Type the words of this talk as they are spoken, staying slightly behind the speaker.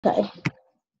Okay.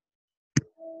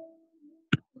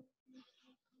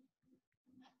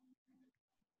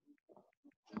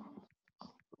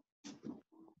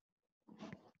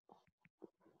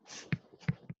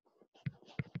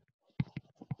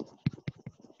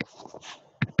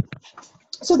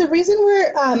 So the reason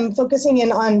we're focusing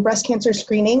in on breast cancer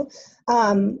screening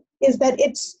is that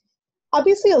it's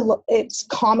obviously it's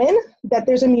common that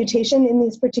there's a mutation in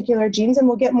these particular genes, and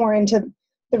we'll get more into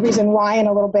the reason why in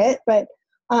a little bit. But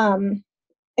and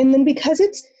then because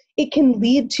it can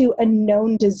lead to a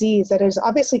known disease that is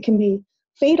obviously can be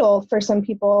fatal for some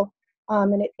people,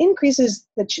 and it increases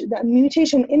the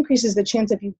mutation increases the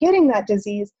chance of you getting that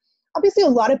disease. Obviously, a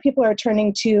lot of people are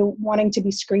turning to wanting to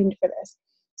be screened for this.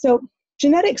 So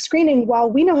genetic screening,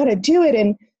 while we know how to do it,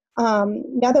 and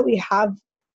now that we have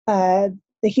the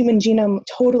human genome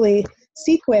totally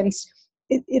sequenced,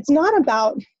 it's not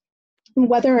about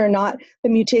whether or not the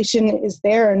mutation is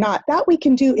there or not. That we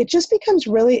can do. It just becomes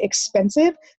really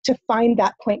expensive to find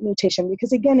that point mutation,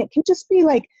 because again, it can just be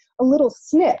like a little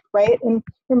SNP, right? And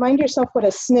remind yourself what a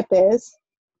SNP is.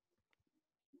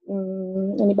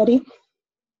 Anybody?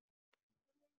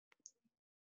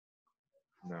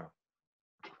 No.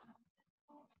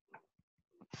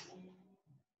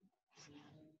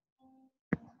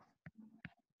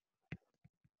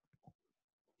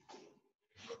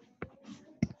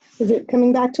 Is it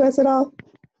coming back to us at all?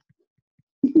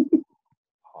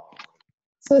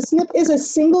 So a SNP is a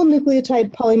single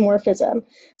nucleotide polymorphism.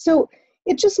 So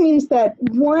it just means that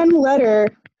one letter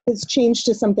is changed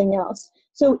to something else.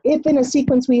 So if in a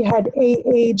sequence we had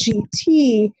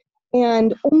AAGT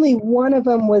and only one of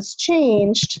them was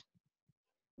changed,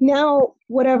 now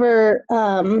whatever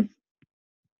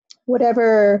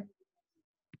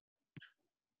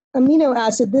amino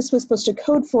acid this was supposed to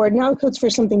code for now codes for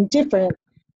something different.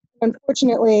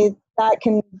 Unfortunately, that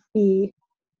can be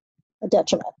a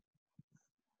detriment.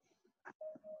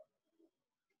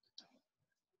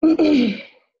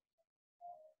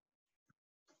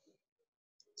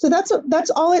 So that's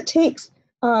all it takes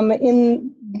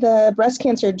in the breast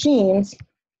cancer genes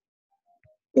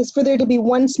is for there to be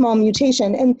one small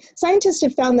mutation. And scientists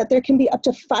have found that there can be up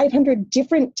to 500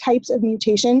 different types of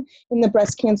mutation in the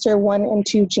breast cancer 1 and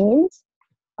 2 genes.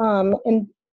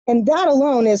 And that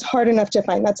alone is hard enough to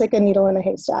find. That's like a needle in a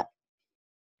haystack.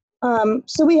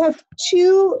 So we have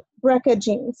 2 BRCA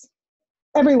genes.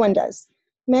 Everyone does.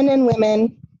 Men and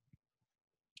women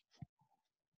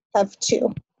have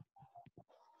 2.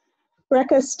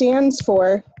 BRCA stands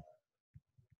for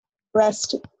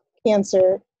breast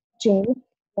cancer gene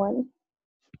 1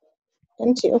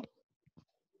 and 2.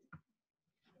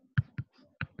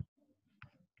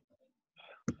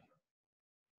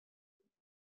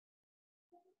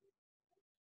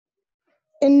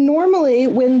 And normally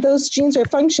when those genes are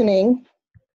functioning,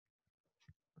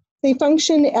 they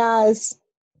function as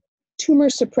tumor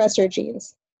suppressor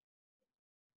genes.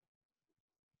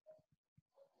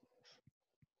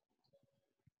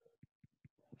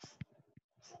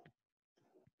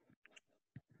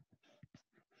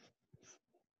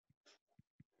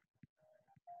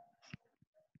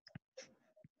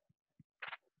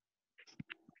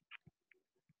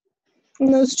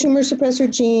 And those tumor suppressor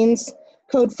genes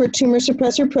code for tumor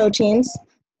suppressor proteins.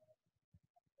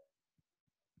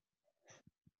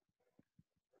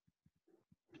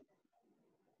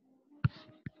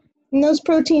 And those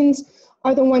proteins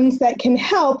are the ones that can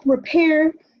help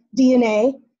repair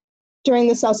DNA during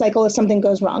the cell cycle if something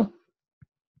goes wrong.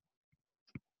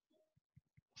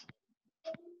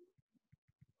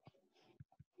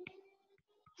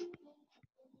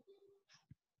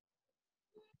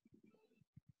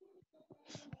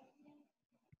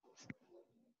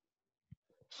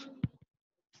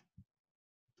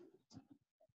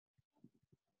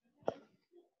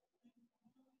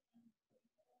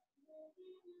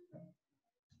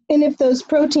 And if those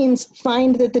proteins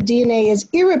find that the DNA is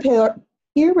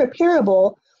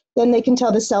irreparable, then they can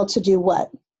tell the cell to do what?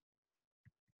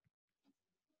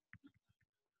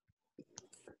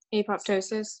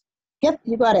 Apoptosis. Yep,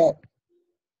 you got it.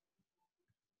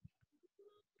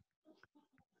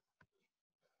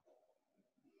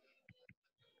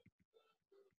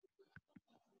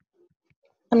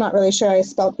 I'm not really sure I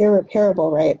spelled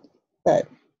irreparable right, but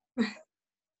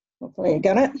hopefully you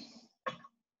got it.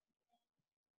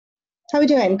 How we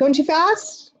doing? Going too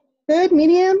fast? Good,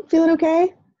 medium, feeling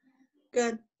okay?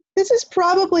 Good. This is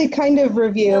probably kind of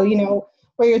review, you know,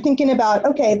 where you're thinking about,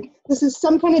 okay, this is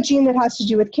some kind of gene that has to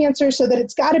do with cancer, so that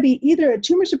it's got to be either a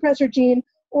tumor suppressor gene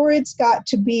or it's got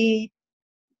to be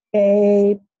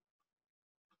anybody?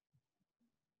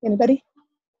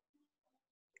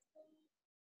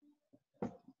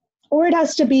 Or it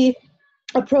has to be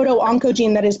a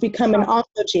proto-oncogene that has become an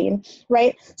oncogene,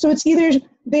 right? So it's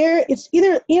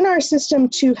either in our system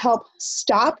to help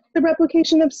stop the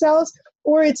replication of cells,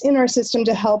 or it's in our system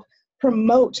to help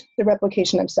promote the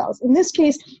replication of cells. In this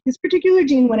case, this particular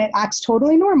gene, when it acts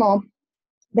totally normal,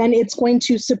 then it's going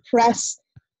to suppress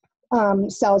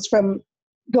cells from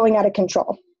going out of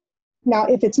control. Now,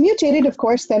 if it's mutated, of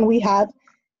course, then we have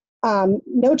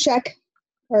no check,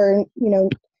 or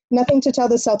nothing to tell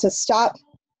the cell to stop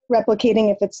replicating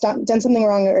if it's done something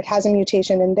wrong or it has a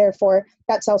mutation, and therefore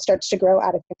that cell starts to grow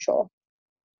out of control.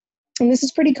 And this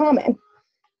is pretty common.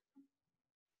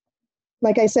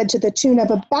 Like I said, to the tune of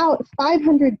about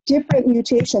 500 different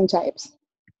mutation types.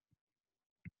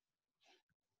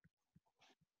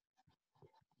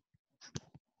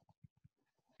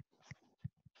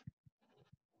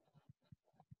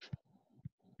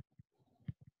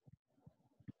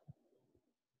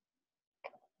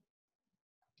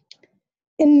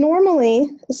 And normally,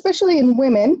 especially in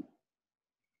women,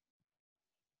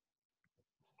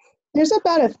 there's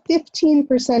about a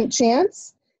 15%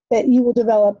 chance that you will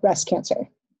develop breast cancer.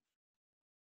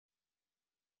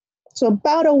 So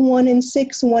about a 1 in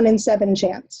 6, 1 in 7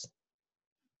 chance.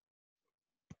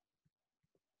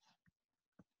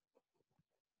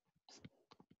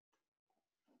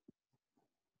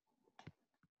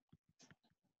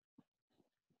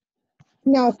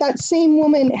 Now, if that same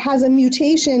woman has a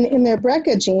mutation in their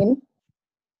BRCA gene,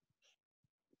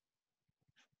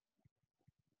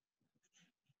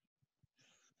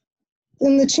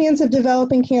 then the chance of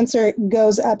developing cancer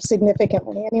goes up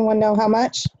significantly. Anyone know how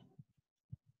much?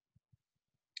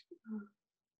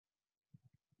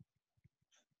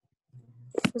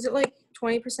 Was it like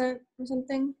 20% or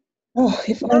something? Oh,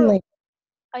 if only.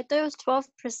 I thought it was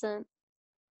 12%.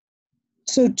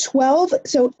 So 12,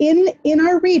 so in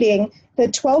our reading, the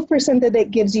 12% that it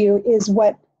gives you is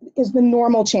what is the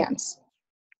normal chance,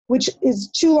 which is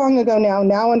too long ago now.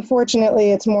 Now,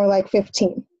 unfortunately, it's more like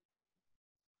 15.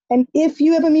 And if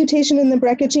you have a mutation in the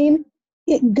BRCA gene,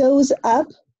 it goes up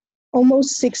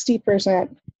almost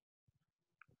 60%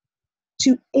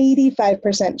 to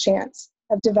 85% chance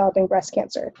of developing breast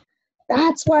cancer.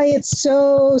 That's why it's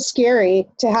so scary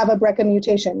to have a BRCA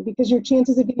mutation, because your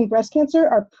chances of getting breast cancer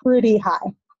are pretty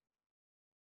high.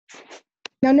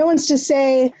 Now, no one's to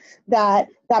say that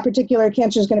that particular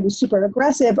cancer is going to be super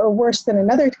aggressive or worse than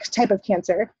another type of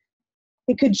cancer.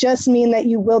 It could just mean that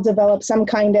you will develop some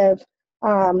kind of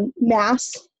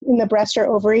mass in the breast or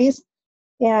ovaries.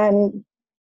 And,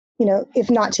 if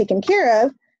not taken care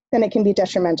of, then it can be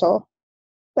detrimental.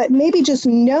 But maybe just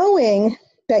knowing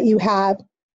that you have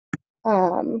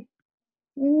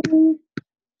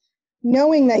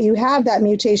that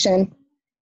mutation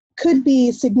could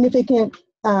be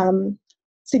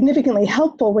significantly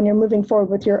helpful when you're moving forward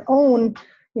with your own,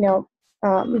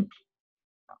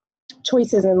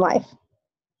 choices in life.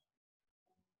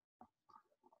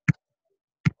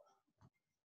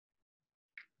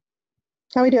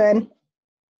 How we doing?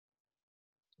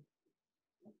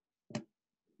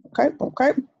 Okay.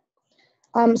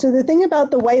 So the thing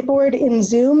about the whiteboard in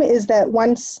Zoom is that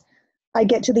once I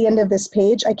get to the end of this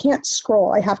page, I can't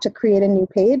scroll. I have to create a new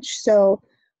page. So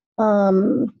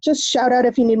just shout out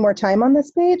if you need more time on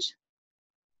this page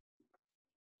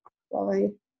while I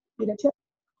eat a tip.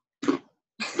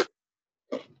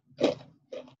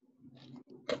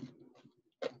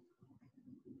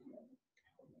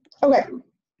 Okay,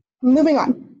 moving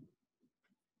on.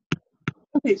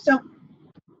 Okay, so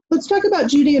let's talk about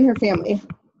Judy and her family.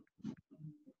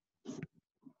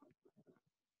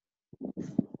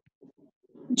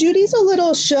 Judy's a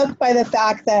little shook by the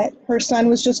fact that her son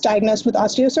was just diagnosed with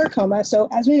osteosarcoma. So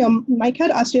as we know, Mike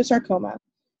had osteosarcoma.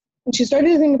 And she started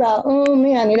to think about, oh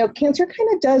man, cancer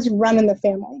kind of does run in the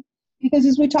family. Because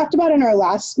as we talked about in our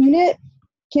last unit,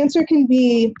 cancer can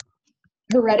be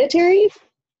hereditary.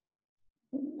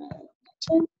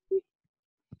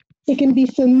 It can be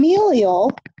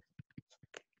familial,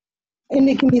 and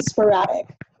it can be sporadic.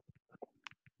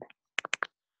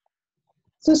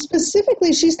 So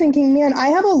specifically, she's thinking, man, I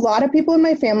have a lot of people in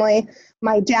my family.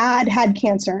 My dad had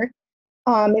cancer.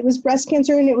 It was breast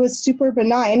cancer, and it was super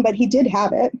benign, but he did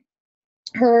have it.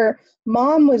 Her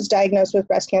mom was diagnosed with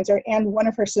breast cancer, and one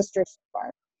of her sisters so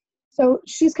far. So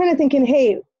she's kind of thinking,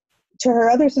 hey, to her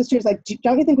other sisters, like,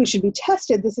 don't you think we should be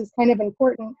tested? This is kind of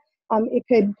important. It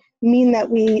could mean that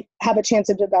we have a chance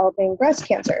of developing breast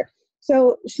cancer.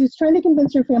 So she's trying to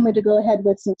convince her family to go ahead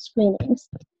with some screenings.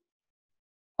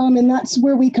 And that's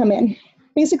where we come in.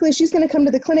 Basically, she's going to come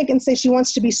to the clinic and say she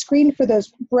wants to be screened for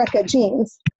those BRCA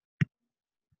genes.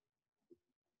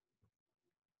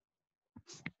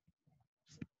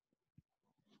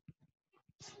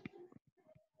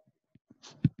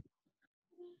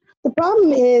 The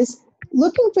problem is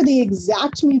looking for the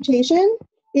exact mutation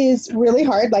is really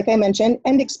hard, like I mentioned,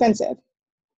 and expensive.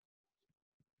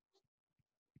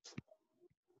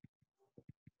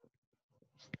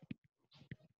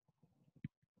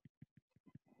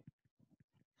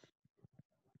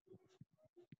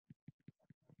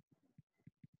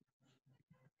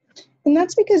 And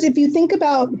that's because if you think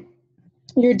about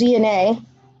your DNA,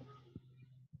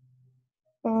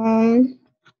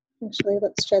 actually,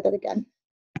 let's try that again.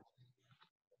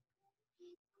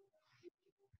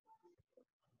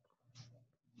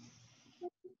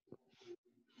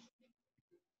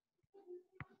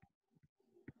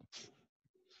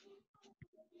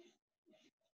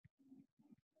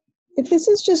 If this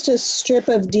is just a strip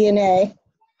of DNA,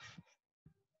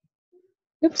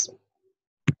 oops,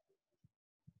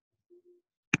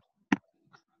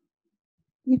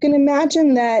 you can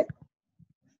imagine that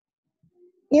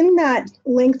in that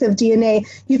length of DNA,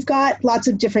 you've got lots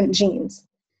of different genes.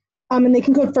 And they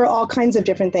can code for all kinds of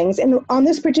different things. And on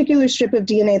this particular strip of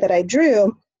DNA that I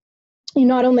drew, you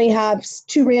not only have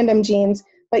 2 random genes,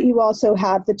 but you also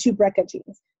have the 2 BRCA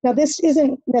genes. Now, this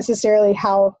isn't necessarily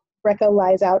how BRCA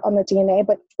lies out on the DNA,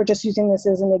 but we're just using this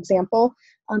as an example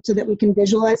so that we can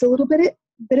visualize a little bit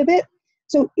of it.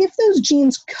 So if those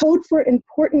genes code for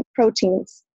important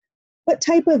proteins, what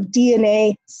type of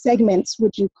DNA segments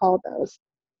would you call those?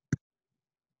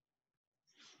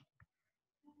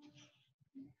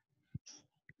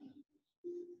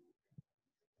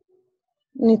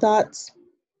 Any thoughts?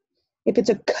 If it's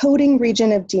a coding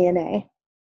region of DNA.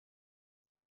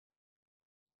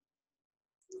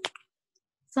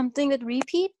 Something that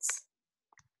repeats?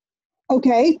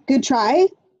 Okay, good try.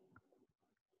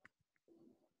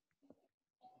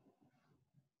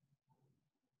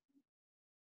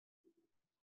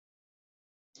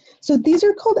 So these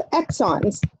are called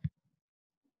exons.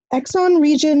 Exon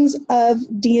regions of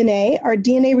DNA are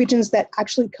DNA regions that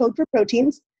actually code for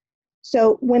proteins.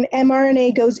 So when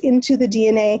mRNA goes into the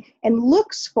DNA and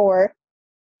looks for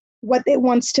what it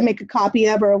wants to make a copy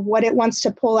of or what it wants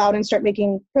to pull out and start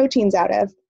making proteins out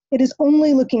of, it is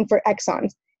only looking for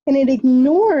exons. And it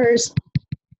ignores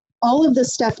all of the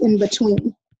stuff in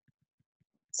between.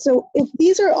 So if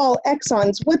these are all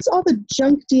exons, what's all the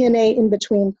junk DNA in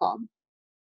between called?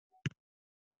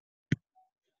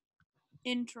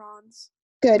 Introns.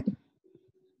 Good.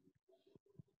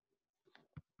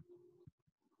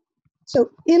 So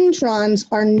introns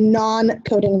are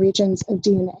non-coding regions of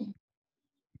DNA.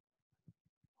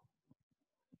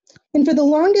 And for the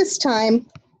longest time,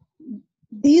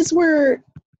 these were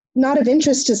not of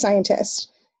interest to scientists.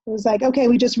 It was like, okay,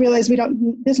 we just realized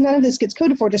none of this gets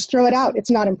coded for, just throw it out, it's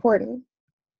not important.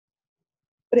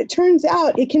 But it turns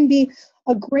out it can be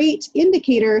a great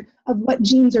indicator of what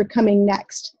genes are coming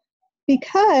next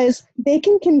because they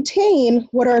can contain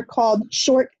what are called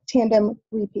short tandem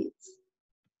repeats.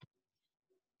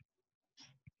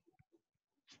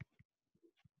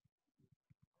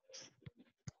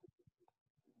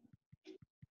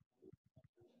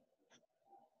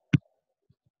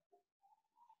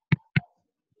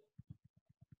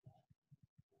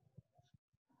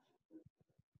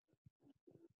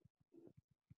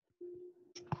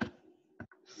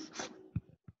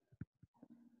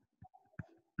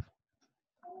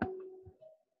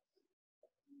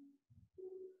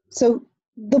 So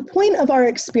the point of our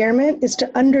experiment is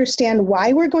to understand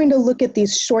why we're going to look at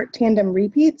these short tandem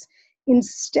repeats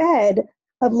instead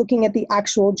of looking at the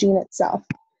actual gene itself.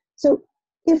 So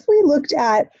if we looked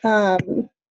at the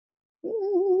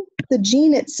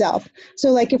gene itself,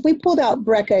 so like if we pulled out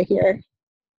BRCA here,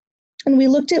 and we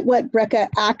looked at what BRCA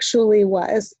actually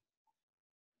was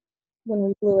when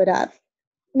we blew it up,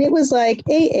 and it was like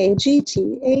AAGT,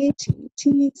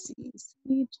 ATTC,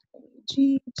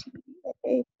 CGT,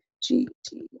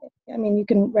 GT. I mean, you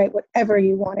can write whatever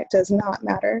you want. It does not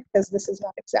matter because this is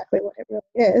not exactly what it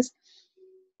really is.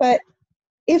 But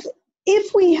if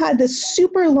we had this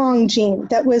super long gene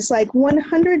that was like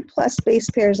 100 plus base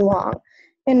pairs long,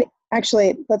 and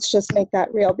actually, let's just make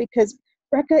that real because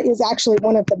BRCA is actually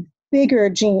one of the bigger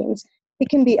genes. It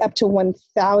can be up to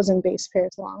 1,000 base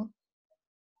pairs long.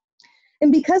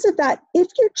 And because of that, if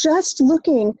you're just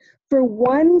looking for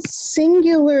one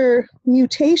singular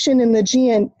mutation in the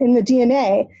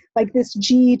DNA, like this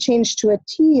G changed to a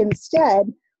T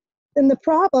instead, then the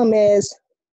problem is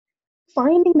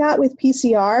finding that with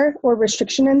PCR or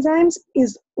restriction enzymes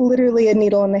is literally a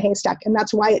needle in the haystack. And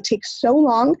that's why it takes so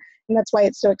long, and that's why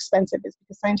it's so expensive, is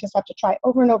because scientists have to try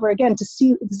over and over again to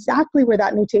see exactly where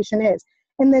that mutation is.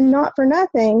 And then not for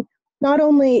nothing, not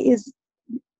only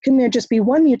can there just be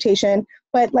one mutation,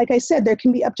 but like I said, there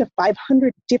can be up to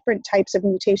 500 different types of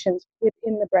mutations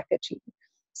within the BRCA gene.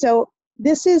 So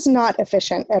this is not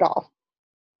efficient at all.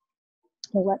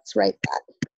 Well, let's write that.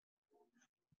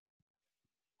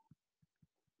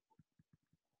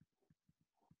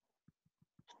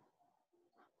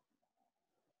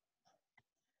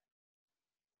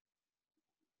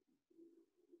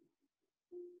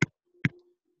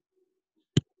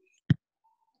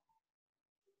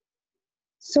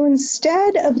 So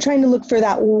instead of trying to look for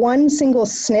that one single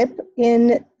SNP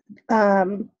in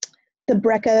the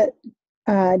BRCA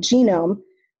genome,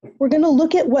 we're going to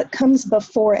look at what comes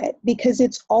before it because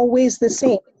it's always the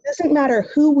same. It doesn't matter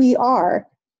who we are,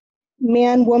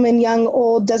 man, woman, young,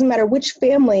 old, doesn't matter which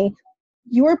family,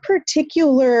 your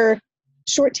particular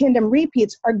short tandem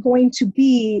repeats are going to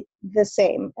be the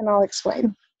same, and I'll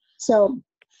explain. So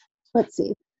let's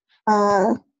see.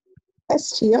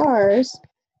 STRs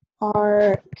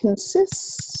are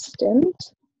consistent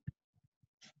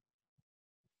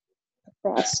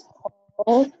across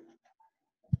all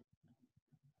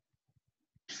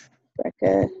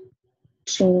BRCA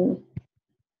gene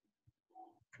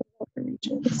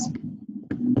regions.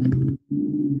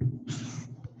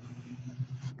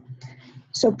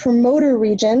 So promoter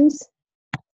regions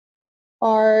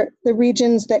are the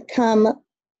regions that come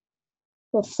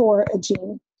before a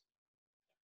gene.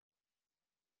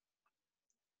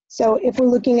 So if we're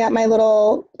looking at my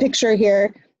little picture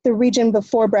here, the region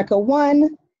before BRCA1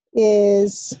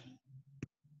 is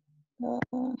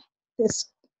this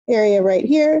area right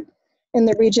here, and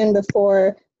the region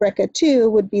before BRCA2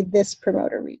 would be this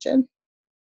promoter region.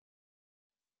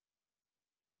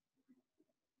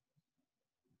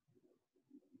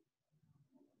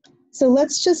 So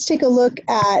let's just take a look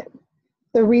at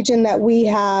the region that we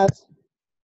have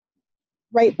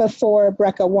right before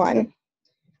BRCA1.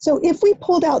 So if we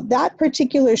pulled out that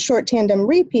particular short tandem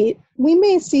repeat, we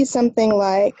may see something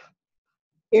like,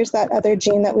 here's that other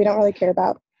gene that we don't really care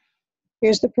about.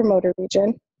 Here's the promoter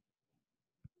region.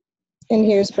 And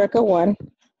here's BRCA1.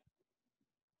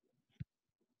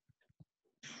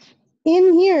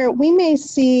 In here, we may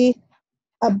see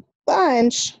a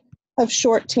bunch of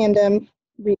short tandem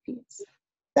repeats.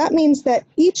 That means that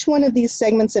each one of these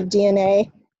segments of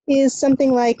DNA is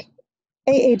something like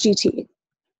AAGT,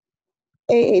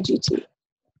 AAGT,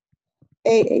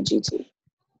 AAGT,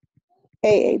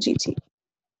 AAGT.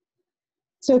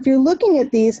 So if you're looking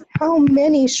at these, how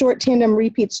many short tandem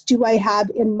repeats do I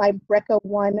have in my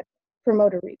BRCA1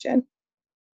 promoter region?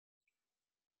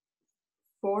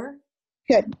 4.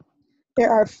 Good. There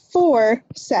are 4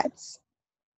 sets.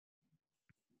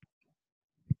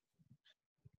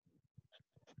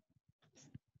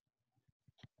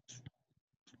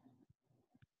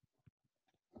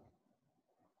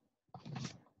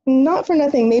 Not for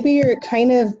nothing, maybe you're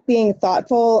kind of being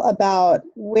thoughtful about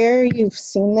where you've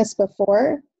seen this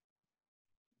before.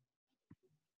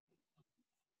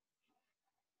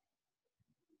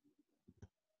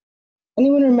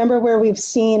 Anyone remember where we've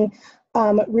seen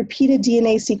repeated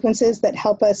DNA sequences that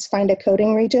help us find a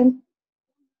coding region?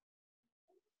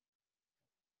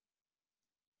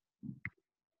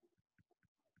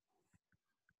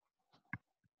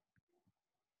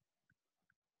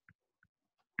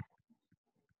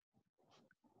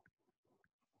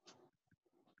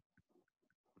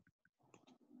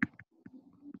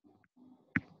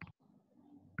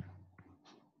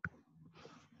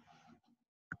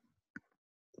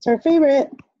 It's our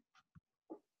favorite.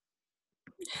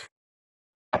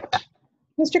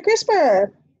 Mr.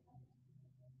 CRISPR.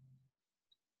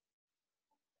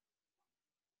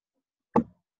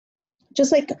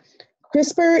 Just like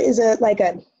CRISPR is like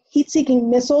a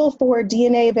heat-seeking missile for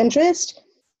DNA of interest,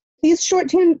 these short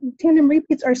tandem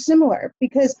repeats are similar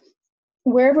because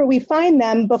wherever we find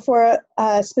them before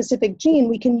a specific gene,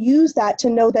 we can use that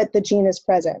to know that the gene is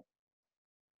present.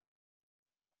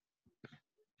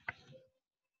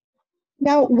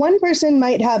 Now, one person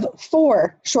might have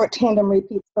 4 short tandem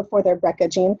repeats before their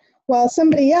BRCA gene, while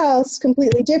somebody else,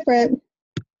 completely different,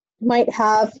 might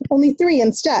have only 3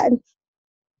 instead.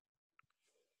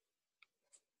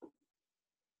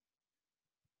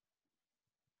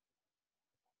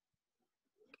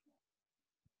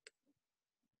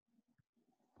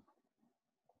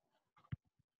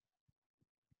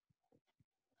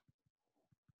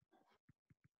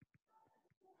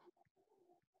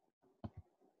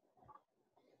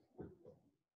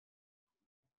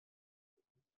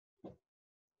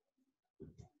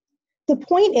 The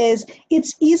point is,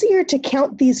 it's easier to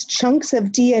count these chunks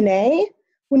of DNA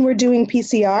when we're doing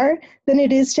PCR than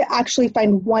it is to actually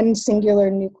find one singular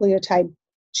nucleotide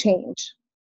change.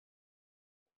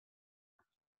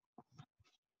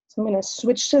 So I'm going to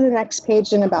switch to the next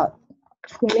page in about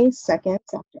 20 seconds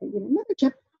after I eat another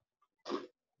chip.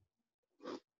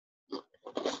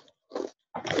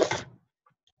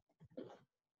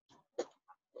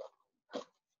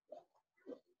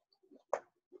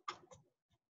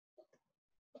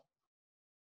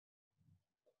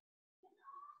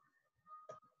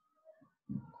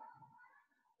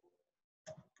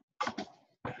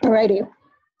 Alrighty.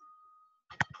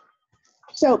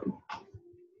 So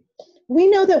we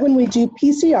know that when we do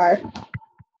PCR,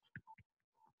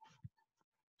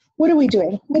 what are we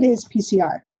doing? What is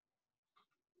PCR?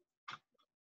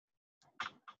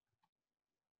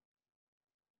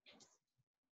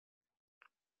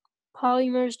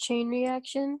 Polymers chain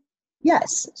reaction.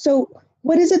 Yes. So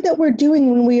what is it that we're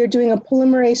doing when we are doing a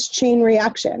polymerase chain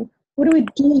reaction? What are we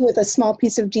doing with a small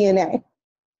piece of DNA?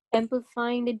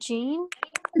 Amplifying the gene.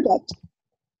 Perfect.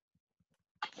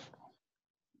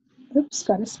 Oops,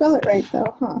 gotta spell it right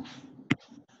though, huh?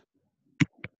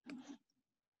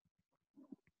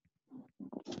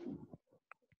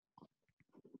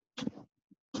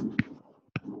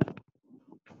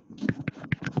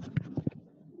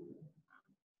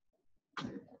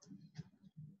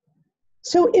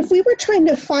 So if we were trying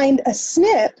to find a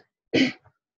SNP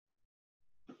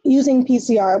using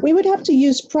PCR, we would have to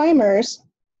use primers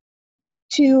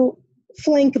to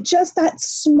flank just that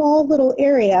small little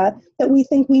area that we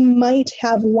think we might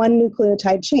have one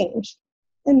nucleotide change.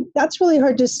 And that's really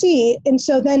hard to see. And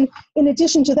so then in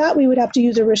addition to that, we would have to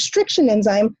use a restriction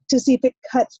enzyme to see if it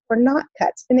cuts or not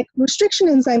cuts. And restriction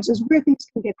enzymes is where things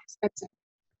can get expensive.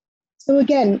 So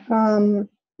again,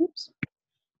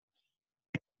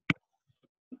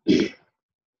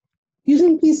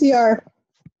 using PCR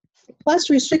plus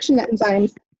restriction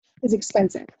enzymes is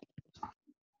expensive.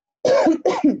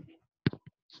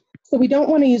 So we don't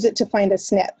want to use it to find a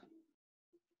SNP.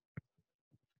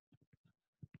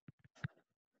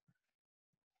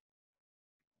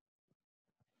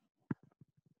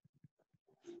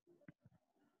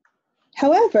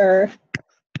 However,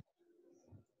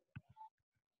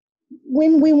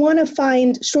 when we want to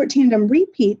find short tandem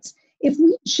repeats, if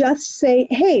we just say,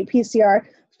 hey, PCR,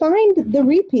 find the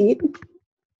repeat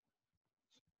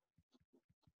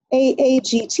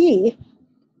AAGT,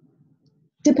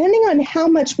 depending on how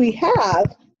much we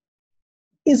have,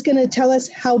 is going to tell us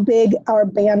how big our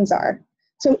bands are.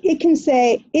 So it can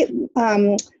say,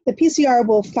 the PCR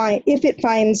will find, if it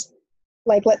finds,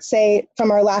 like let's say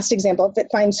from our last example, if it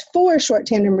finds 4 short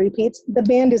tandem repeats, the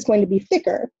band is going to be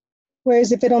thicker.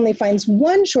 Whereas if it only finds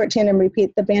 1 short tandem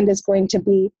repeat, the band is going to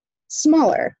be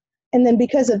smaller. And then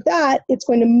because of that, it's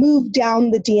going to move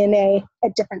down the DNA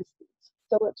at different speeds.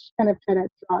 So let's kind of try to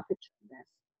draw a picture of this.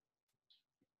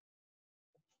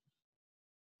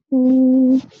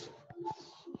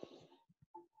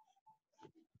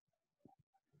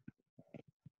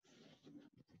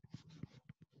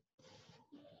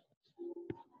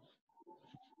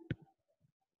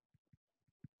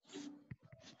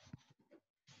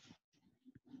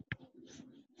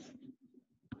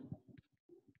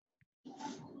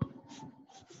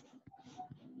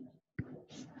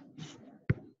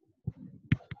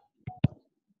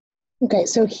 Okay,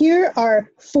 so here are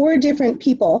 4 different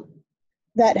people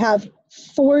that have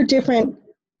 4 different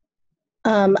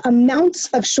amounts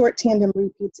of short tandem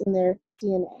repeats in their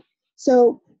DNA.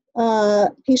 So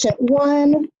patient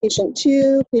 1, patient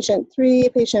 2, patient 3,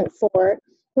 patient 4,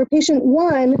 where patient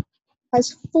 1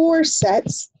 has 4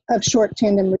 sets of short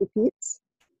tandem repeats.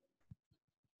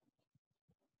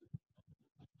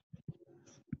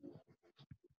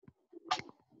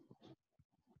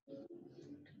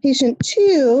 Patient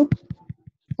 2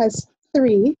 has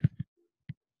 3.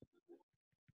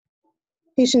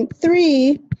 Patient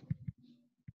 3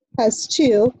 has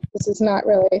 2. This is not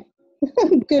really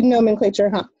good nomenclature,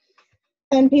 huh?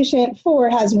 And patient 4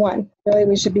 has 1. Really,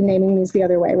 we should be naming these the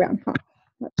other way around, huh?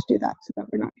 Let's do that so that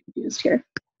we're not confused here.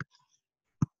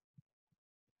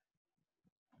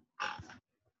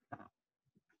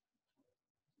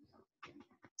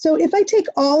 So if I take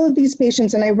all of these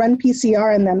patients and I run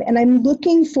PCR on them, and I'm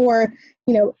looking for,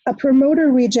 a promoter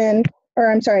region,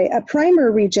 or I'm sorry, a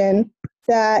primer region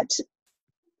that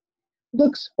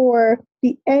looks for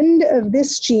the end of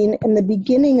this gene and the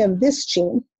beginning of this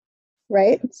gene,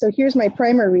 right? So here's my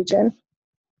primer region.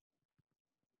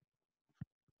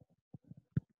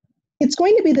 It's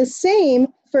going to be the same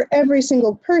for every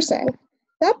single person.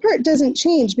 That part doesn't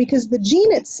change because the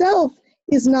gene itself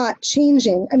is not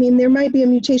changing. I mean, there might be a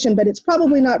mutation, but it's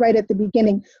probably not right at the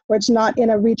beginning, or it's not in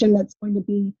a region that's going to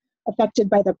be affected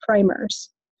by the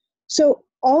primers. So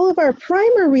all of our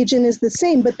primer region is the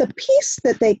same, but the piece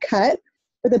that they cut,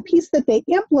 or the piece that they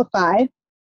amplify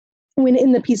when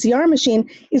in the PCR machine,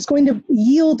 is going to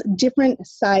yield different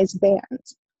size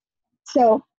bands.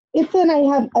 So if then I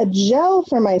have a gel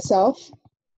for myself,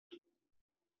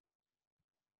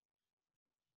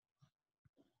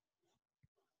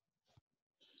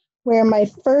 where my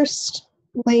first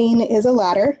lane is a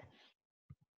ladder,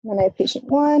 then I have patient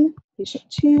 1, patient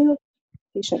 2,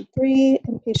 patient 3,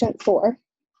 and patient 4.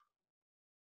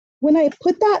 When I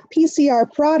put that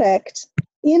PCR product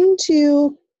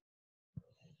into,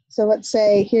 so let's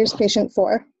say here's patient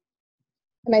 4,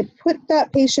 and I put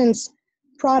that patient's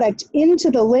product into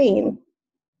the lane,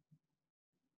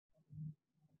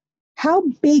 how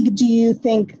big do you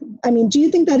think, do you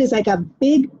think that is like a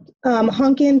big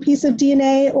honkin' piece of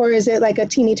DNA, or is it like a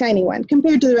teeny tiny one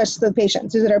compared to the rest of the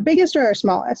patients? Is it our biggest or our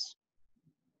smallest?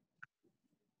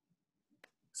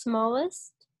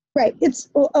 Smallest? Right, it's,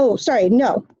 oh, sorry,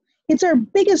 no. It's our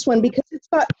biggest one because it's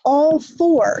got all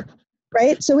 4,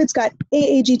 right? So it's got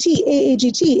AAGT,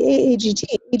 AAGT,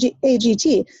 AAGT,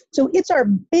 AGT. So it's our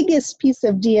biggest piece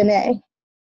of DNA.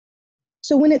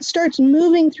 So when it starts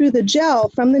moving through the gel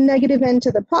from the negative end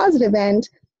to the positive end,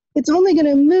 it's only going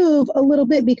to move a little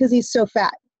bit because he's so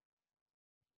fat.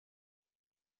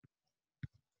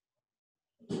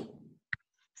 Does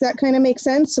that kind of make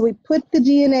sense? So we put the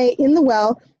DNA in the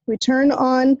well, we turn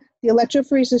on the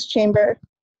electrophoresis chamber.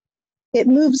 It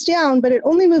moves down, but it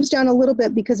only moves down a little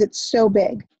bit because it's so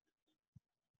big.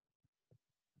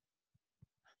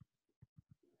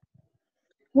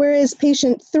 Whereas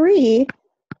patient 3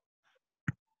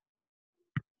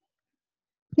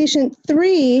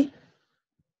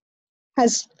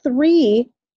 has 3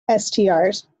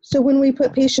 STRs. So when we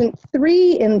put patient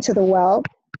 3 into the well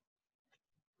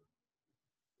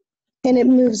and it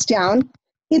moves down,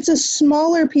 it's a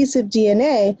smaller piece of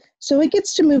DNA, so it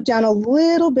gets to move down a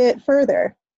little bit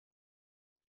further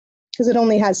because it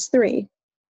only has 3.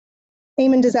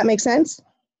 Eamon, does that make sense?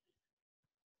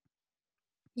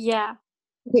 Yeah.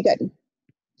 Okay, good.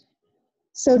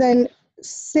 So then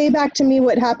say back to me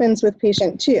what happens with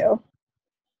patient 2.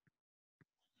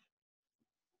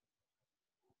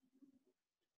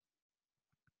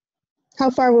 How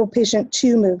far will patient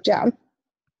 2 move down?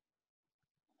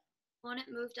 Won't it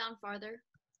move down farther?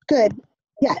 Good,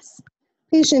 yes.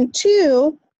 Patient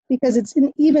 2, because it's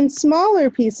an even smaller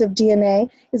piece of DNA,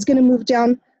 is going to move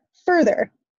down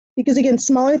further. Because again,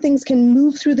 smaller things can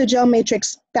move through the gel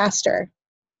matrix faster.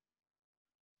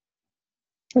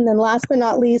 And then last but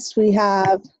not least, we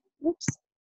have, oops,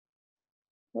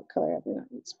 what color have we not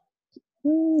used?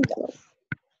 Yellow.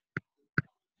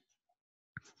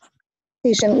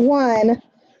 Patient 1,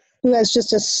 who has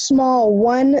just a small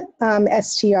 1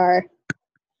 STR.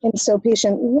 And so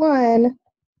patient 1,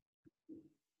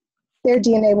 their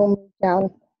DNA will move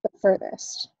down the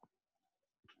furthest.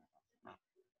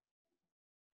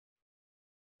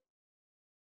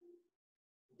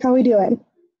 How are we doing?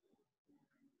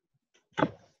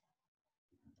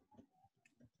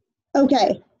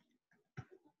 Okay.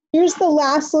 Here's the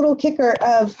last little kicker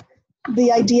of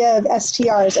the idea of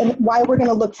STRs and why we're going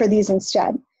to look for these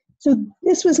instead. So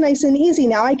this was nice and easy.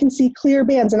 Now I can see clear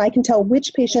bands and I can tell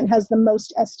which patient has the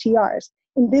most STRs.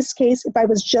 In this case, if I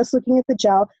was just looking at the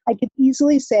gel, I could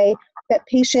easily say that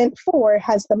patient 4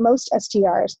 has the most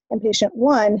STRs and patient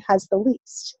 1 has the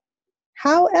least.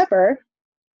 However,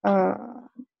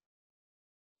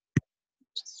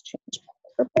 just change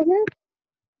purple here.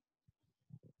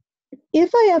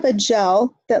 If I have a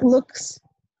gel that looks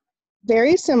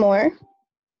very similar,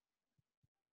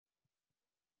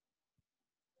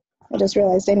 I just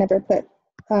realized I never put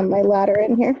my ladder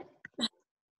in here.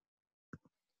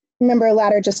 Remember, a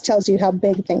ladder just tells you how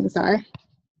big things are.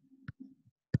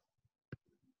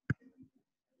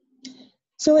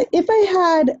 So if I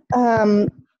had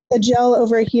a gel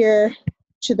over here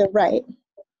to the right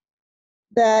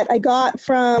that I got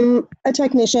from a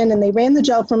technician and they ran the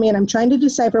gel for me and I'm trying to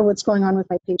decipher what's going on with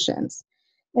my patients.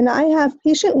 And I have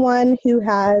patient 1 who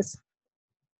has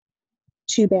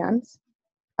 2 bands.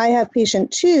 I have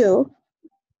patient 2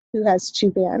 who has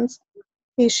 2 bands.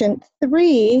 Patient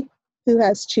 3 who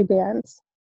has 2 bands.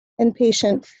 And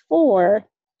patient 4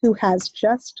 who has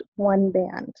just 1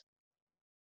 band.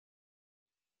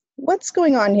 What's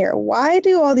going on here? Why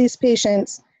do all these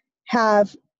patients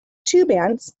have 2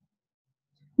 bands,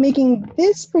 making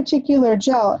this particular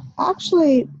gel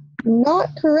actually not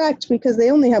correct because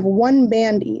they only have 1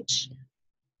 band each?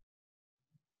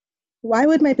 Why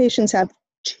would my patients have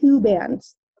 2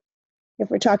 bands if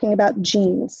we're talking about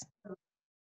genes?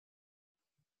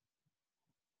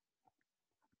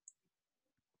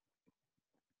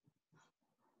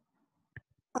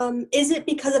 Is it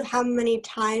because of how many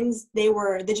times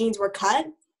the genes were cut?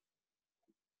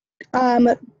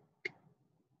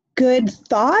 Good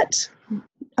thought.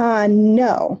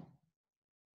 No.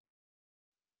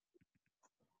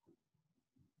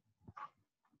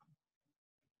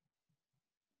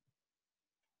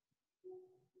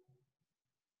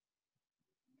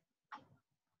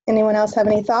 Anyone else have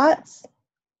any thoughts?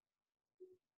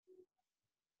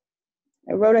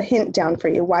 I wrote a hint down for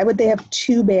you. Why would they have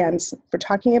two bands for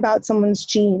talking about someone's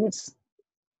genes?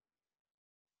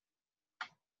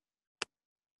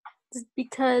 It's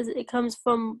because it comes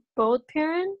from both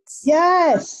parents.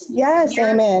 Yes, yes,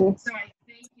 Amen. So I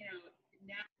think,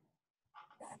 now.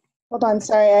 Hold on,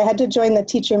 sorry, I had to join the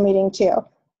teacher meeting too.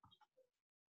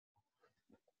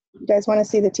 You guys want to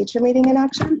see the teacher meeting in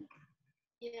action?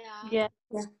 Yeah.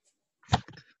 Let's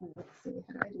see,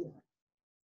 how do I do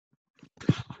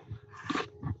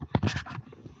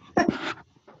that?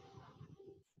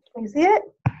 Can you see it?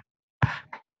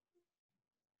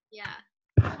 Yeah.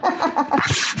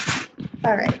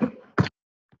 All right.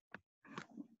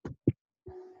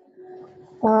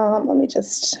 Let me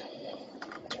just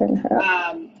turn her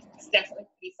up. It's definitely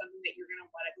be something that you're going to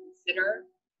want to consider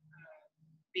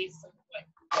based on what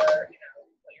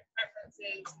your preference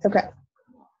is. Okay.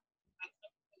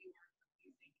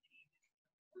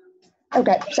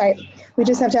 Okay, sorry. We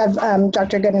just have to have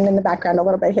Dr. Gooden in the background a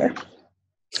little bit here.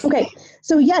 Okay,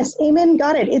 so yes, Amen,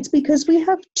 got it. It's because we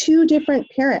have two different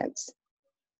parents.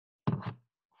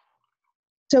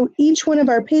 So each one of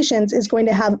our patients is going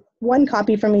to have one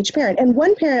copy from each parent. And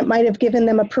one parent might have given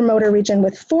them a promoter region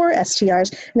with 4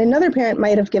 STRs, and another parent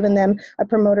might have given them a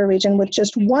promoter region with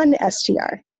just 1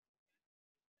 STR.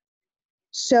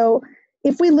 So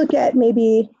if we look at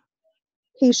maybe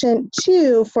patient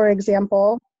 2, for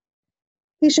example,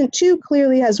 patient 2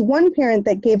 clearly has one parent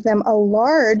that gave them a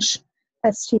large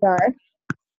STR.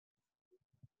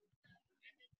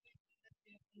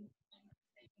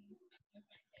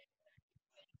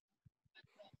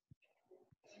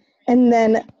 And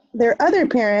then their other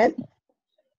parent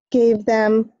gave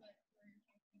them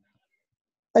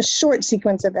a short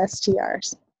sequence of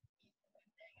STRs.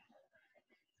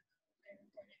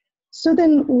 So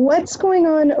then what's going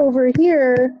on over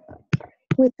here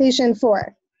with patient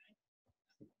 4?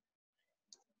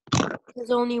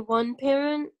 There's only one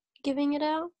parent giving it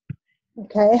out.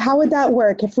 Okay, how would that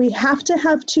work? If we have to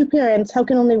have two parents, how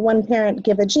can only one parent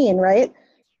give a gene, right?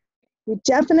 We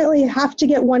definitely have to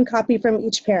get one copy from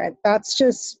each parent. That's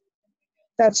just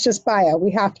bio. We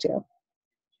have to.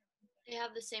 They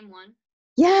have the same one.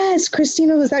 Yes,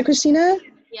 Christina, was that Christina?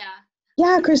 Yeah.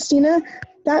 Yeah, Christina.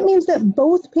 That means that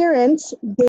both parents